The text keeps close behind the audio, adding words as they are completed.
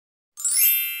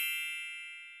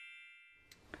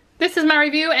This is my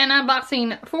review and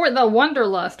unboxing for the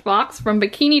Wanderlust box from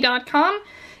bikini.com.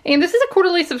 And this is a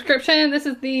quarterly subscription. This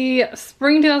is the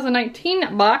spring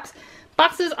 2019 box.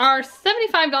 Boxes are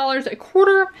 $75 a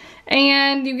quarter,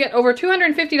 and you get over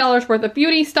 $250 worth of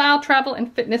beauty, style, travel,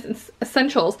 and fitness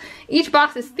essentials. Each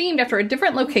box is themed after a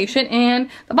different location,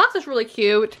 and the box is really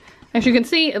cute. As you can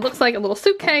see, it looks like a little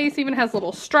suitcase, even has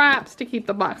little straps to keep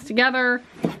the box together.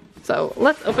 So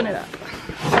let's open it up.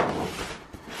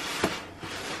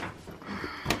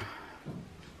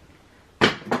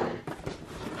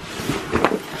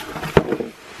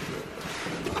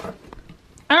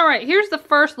 Alright, here's the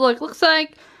first look. Looks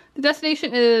like the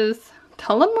destination is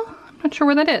Tullum? I'm not sure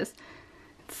where that is.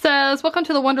 It says, welcome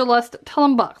to the Wanderlust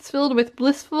Tullum box, filled with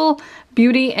blissful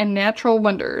beauty and natural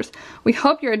wonders. We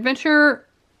hope your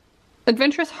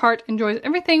adventurous heart enjoys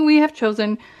everything we have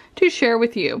chosen to share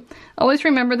with you. Always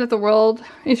remember that the world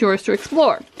is yours to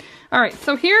explore. Alright,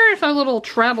 so here's our little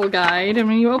travel guide, and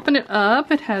when you open it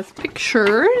up, it has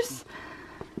pictures.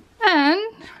 And,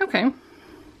 okay.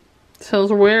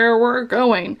 Tells where we're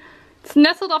going. It's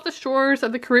nestled off the shores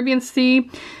of the Caribbean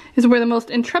Sea, is where the most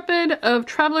intrepid of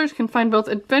travelers can find both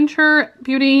adventure,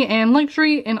 beauty, and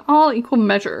luxury in all equal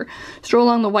measure. Stroll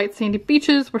along the white sandy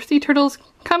beaches where sea turtles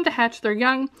come to hatch their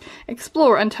young,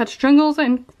 explore untouched jungles,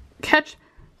 and catch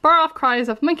far-off cries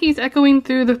of monkeys echoing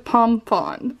through the palm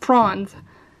fronds.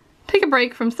 Take a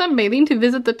break from sunbathing to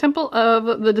visit the temple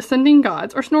of the descending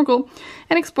gods, or snorkel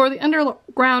and explore the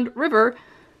underground river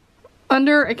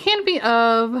under a canopy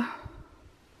of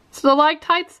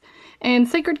stalactites and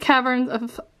sacred caverns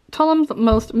of Tullum's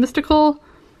most mystical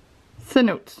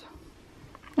cenotes.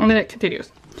 And then it continues.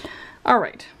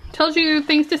 Alright, tells you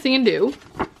things to see and do.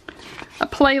 A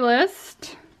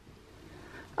playlist.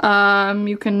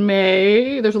 You can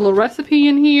make, there's a little recipe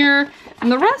in here. And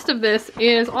the rest of this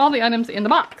is all the items in the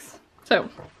box. So,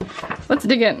 let's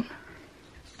dig in.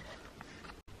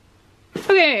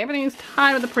 Okay, everything's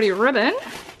tied with a pretty ribbon.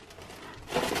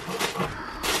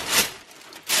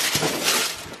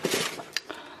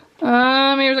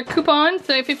 Here's a coupon,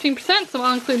 say 15%, so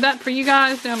I'll include that for you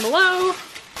guys down below.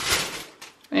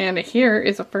 And here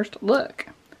is a first look.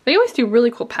 They always do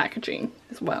really cool packaging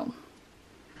as well.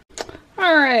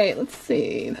 Alright, let's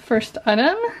see. The first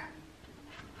item.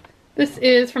 This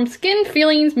is from Skin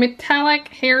Feelings Metallic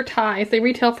Hair Ties. They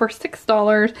retail for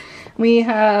 $6. We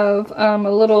have a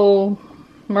little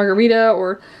margarita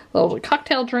or a little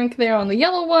cocktail drink there on the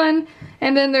yellow one.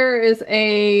 And then there is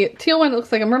a teal one that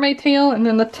looks like a mermaid tail. And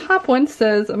then the top one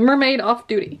says mermaid off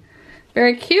duty.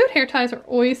 Very cute. Hair ties are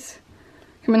always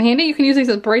come in handy. You can use these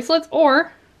as bracelets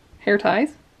or hair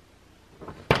ties.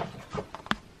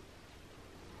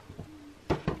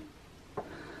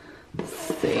 Let's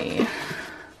see.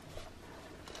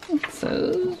 It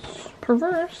says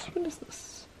Perverse. What is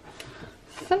this?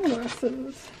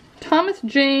 Sunglasses. Thomas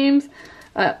James,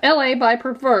 LA by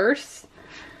Perverse.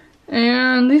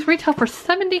 And these retail for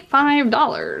 $75.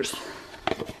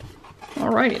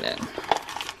 Alrighty then.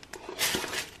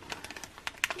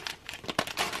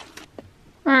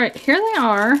 Alright, here they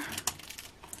are.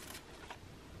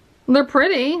 They're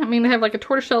pretty. I mean, they have like a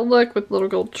tortoiseshell look with little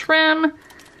gold trim.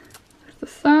 There's the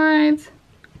sides.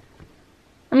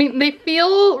 I mean, they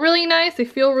feel really nice. They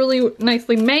feel really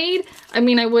nicely made. I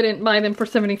mean, I wouldn't buy them for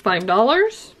 $75.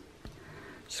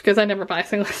 Just because I never buy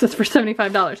sunglasses for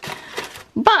 $75.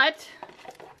 But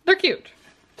they're cute.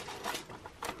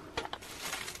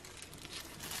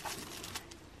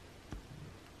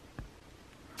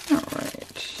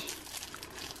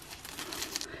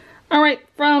 Alright,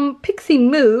 from Pixie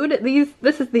Mood,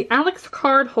 this is the Alex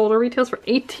card holder, retails for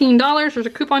 $18. There's a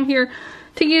coupon here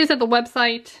to use at the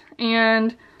website,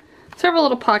 and several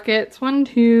little pockets.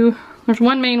 There's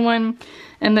one main one,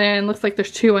 and then looks like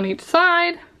there's two on each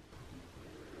side.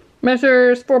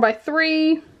 Measures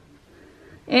 4x3,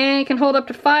 and can hold up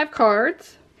to 5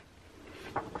 cards.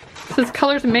 It says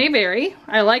colors may vary.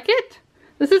 I like it.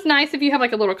 This is nice if you have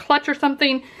like a little clutch or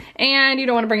something, and you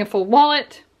don't want to bring a full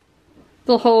wallet.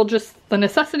 They'll hold just the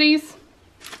necessities.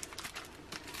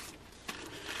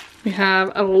 We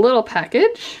have a little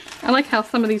package. I like how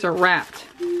some of these are wrapped.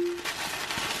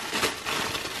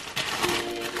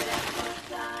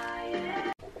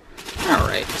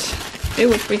 Alright, see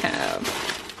what we have.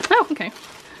 Oh, okay.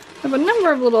 I have a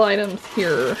number of little items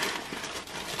here.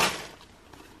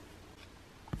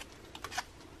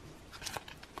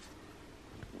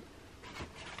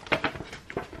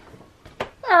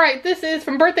 Alright, this is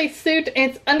from Birthday Suit.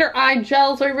 It's under eye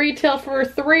gels. They retail for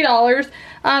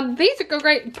 $3. These go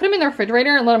great. Put them in the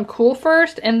refrigerator and let them cool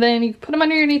first, and then you put them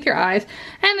underneath your eyes,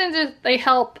 and then they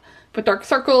help with dark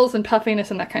circles and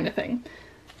puffiness and that kind of thing.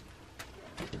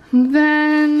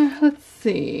 Then, let's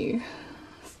see.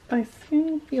 By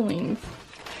Skin Feelings.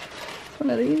 One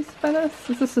of these by this.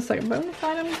 Is this just like a bonus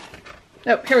item?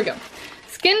 Oh, here we go.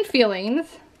 Skin Feelings.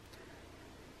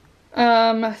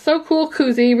 So Cool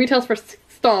Koozie retails for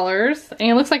 $6. And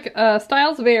it looks like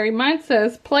styles vary. Mine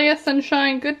says Playa,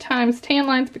 Sunshine, Good Times, Tan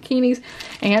Lines, Bikinis,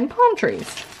 and Palm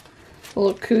Trees. A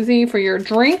little koozie for your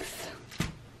drinks.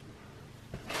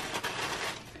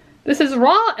 This is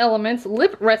Raw Elements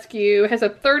Lip Rescue. It has a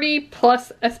 30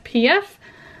 plus SPF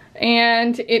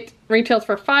and it retails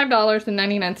for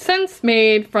 $5.99,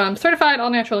 made from certified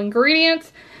all natural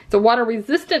ingredients. It's a water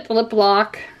resistant lip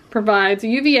block, provides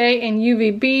UVA and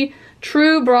UVB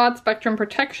true broad spectrum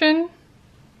protection,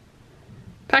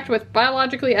 packed with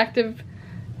biologically active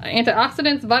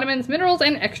antioxidants, vitamins, minerals,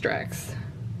 and extracts.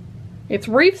 It's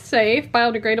reef safe,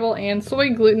 biodegradable, and soy,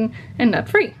 gluten, and nut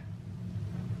free.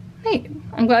 Hey,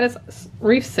 I'm glad it's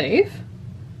reef safe.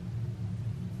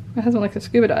 My husband likes to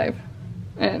scuba dive,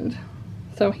 and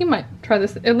so he might try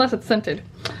this unless it's scented.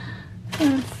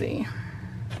 Let's see.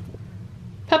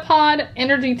 Pepod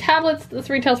Energy Tablets. This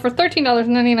retails for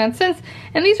 $13.99,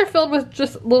 and these are filled with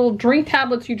just little drink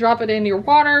tablets. You drop it in your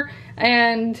water,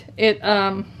 and it,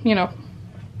 you know,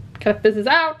 kind of fizzes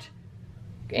out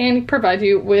and provides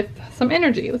you with some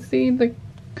energy. Let's see. These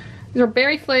are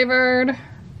berry flavored.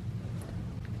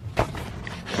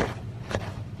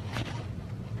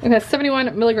 It has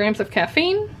 71 milligrams of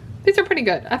caffeine. These are pretty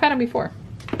good. I've had them before.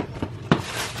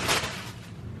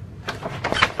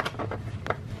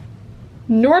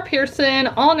 Nora Pearson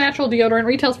All Natural Deodorant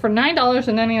retails for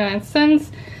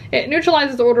 $9.99. It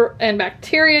neutralizes odor and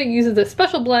bacteria, uses a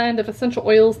special blend of essential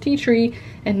oils, tea tree,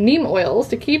 and neem oils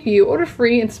to keep you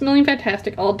odor-free and smelling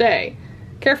fantastic all day.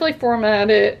 Carefully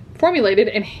formulated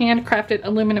and handcrafted,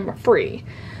 aluminum-free.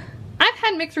 I've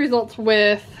had mixed results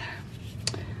with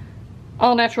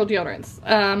all natural deodorants.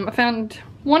 I found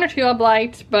one or two I've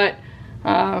liked, but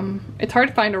it's hard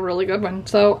to find a really good one.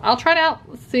 So I'll try it out,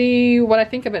 see what I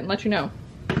think of it, and let you know.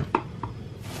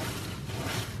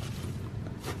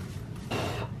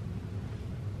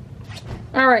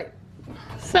 Alright,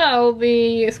 so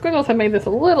the squiggles have made this a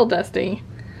little dusty.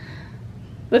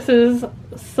 This is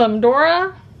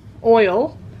Samdora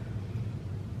oil.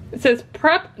 It says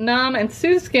prep, numb, and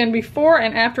soothe skin before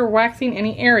and after waxing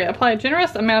any area. Apply a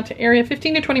generous amount to area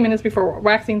 15 to 20 minutes before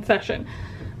waxing session.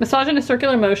 Massage in a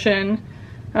circular motion.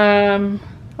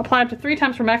 Apply up to 3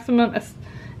 times for maximum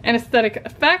anesthetic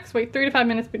effects. Wait 3 to 5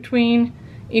 minutes between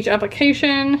each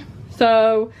application.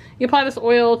 So you apply this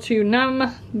oil to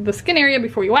numb the skin area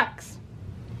before you wax.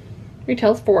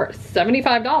 Retails for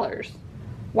 $75.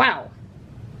 Wow.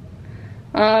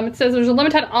 It says there's a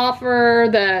limited offer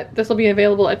that this will be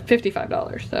available at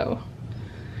 $55. So,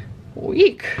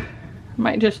 weak.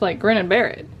 Might just like grin and bear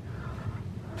it.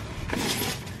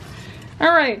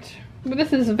 Alright.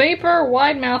 This is Vapor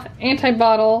Wide Mouth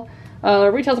Anti-Bottle.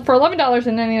 Retails for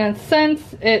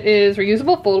 $11.99. It is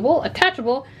reusable, foldable,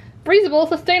 attachable, breathable,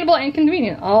 sustainable, and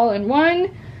convenient. All in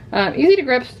one. Easy to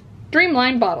grip,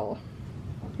 streamlined bottle.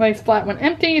 Lays flat when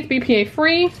empty. It's BPA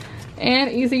free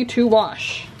and easy to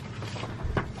wash.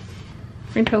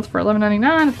 Retails for $11.99,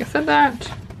 I think I said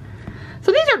that.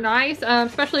 So these are nice,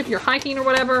 especially if you're hiking or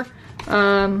whatever.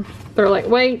 They're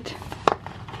lightweight.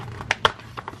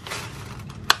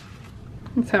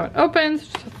 That's how it opens,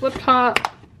 just a flip top.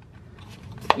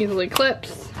 Easily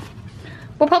clips.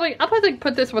 I'll probably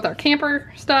put this with our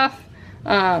camper stuff.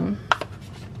 Yeah.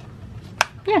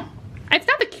 It's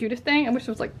not the cutest thing. I wish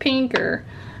it was like pink or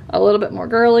a little bit more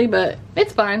girly, but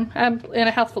it's fine. I'm in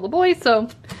a house full of boys, so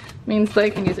it means they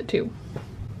can use it too.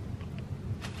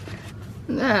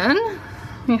 Then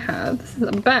we have, this is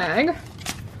a bag.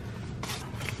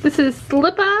 This is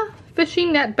Slippa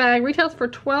Fishing Net Bag. Retails for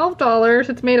 $12.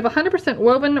 It's made of 100%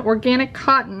 woven organic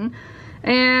cotton,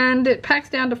 and it packs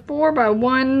down to 4 by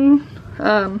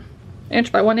 1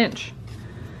 inch by 1 inch.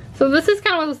 So this is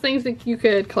kind of one of those things that you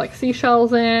could collect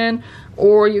seashells in,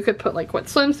 or you could put like wet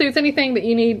swimsuits, anything that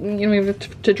you need, you know,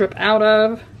 to drip out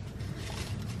of.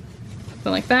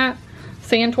 Something like that.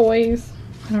 Sand toys,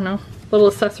 I don't know, little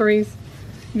accessories.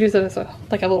 Use it as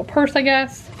like a little purse, I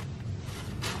guess.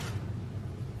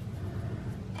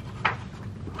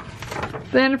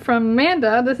 Then from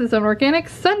Amanda, this is an organic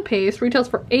sun paste. Retails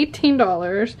for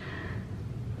 $18.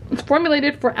 It's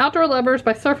formulated for outdoor lovers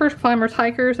by surfers, climbers,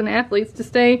 hikers, and athletes to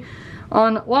stay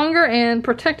on longer and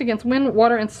protect against wind,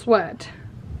 water, and sweat.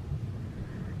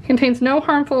 Contains no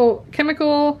harmful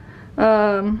chemicals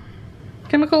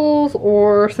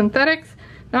or synthetics.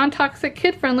 Non-toxic,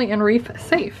 kid-friendly, and reef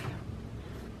safe.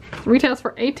 Retails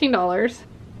for $18.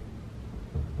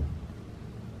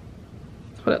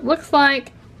 That's what it looks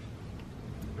like.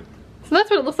 So that's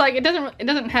what it looks like. It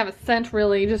doesn't have a scent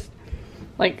really, just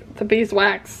like the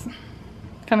beeswax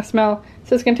kind of smell. It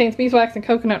says contains beeswax and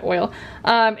coconut oil.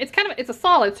 It's a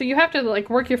solid, so you have to like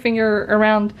work your finger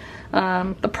around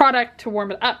the product to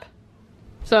warm it up,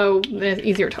 so it's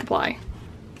easier to apply.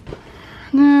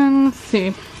 And then let's see.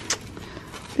 I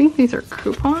think these are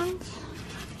coupons.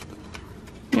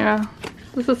 Yeah,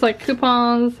 this is like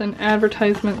coupons and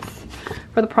advertisements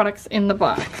for the products in the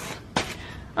box.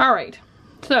 All right,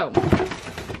 so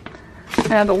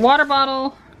I have the water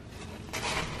bottle,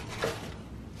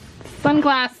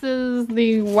 sunglasses,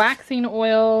 the waxing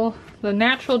oil, the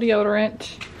natural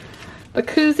deodorant, the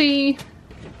koozie,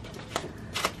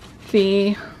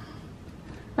 the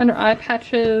under eye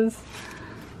patches.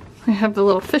 I have the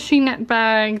little fishing net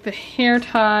bag, the hair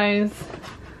ties,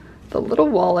 the little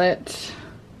wallet,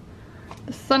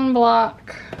 the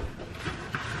sunblock,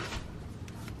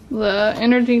 the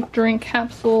energy drink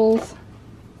capsules,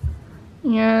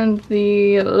 and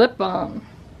the lip balm.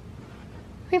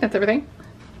 I think that's everything.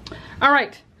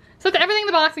 Alright, so that's everything in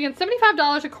the box. Again,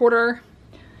 $75 a quarter.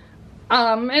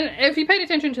 And if you paid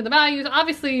attention to the values,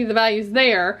 obviously the value's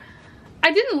there.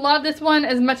 I didn't love this one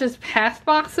as much as past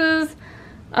boxes.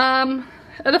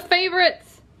 The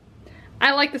favorites,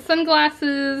 I like the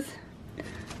sunglasses,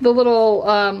 the little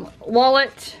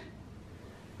wallet.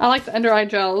 I like the under eye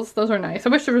gels. Those are nice. I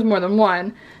wish there was more than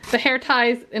one. The hair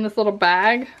ties in this little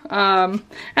bag. And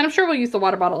I'm sure we'll use the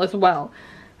water bottle as well.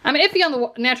 I'm iffy on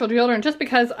the natural deodorant just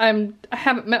because I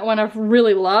haven't met one I've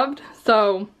really loved.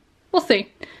 So we'll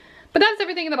see. But that's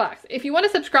everything in the box. If you want to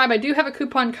subscribe, I do have a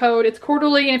coupon code. It's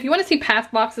quarterly. And if you want to see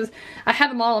past boxes, I have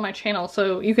them all on my channel.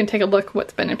 So you can take a look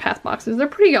what's been in past boxes. They're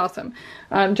pretty awesome,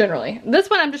 generally. This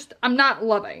one I'm not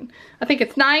loving. I think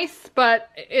it's nice,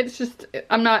 but it's just,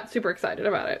 I'm not super excited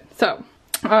about it. So,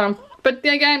 but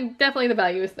again, definitely the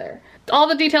value is there. All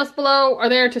the details below are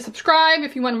there to subscribe.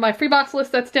 If you want my free box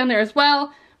list, that's down there as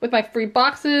well with my free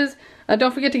boxes.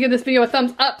 Don't forget to give this video a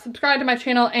thumbs up, subscribe to my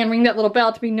channel, and ring that little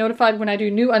bell to be notified when I do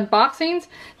new unboxings.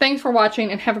 Thanks for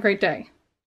watching and have a great day.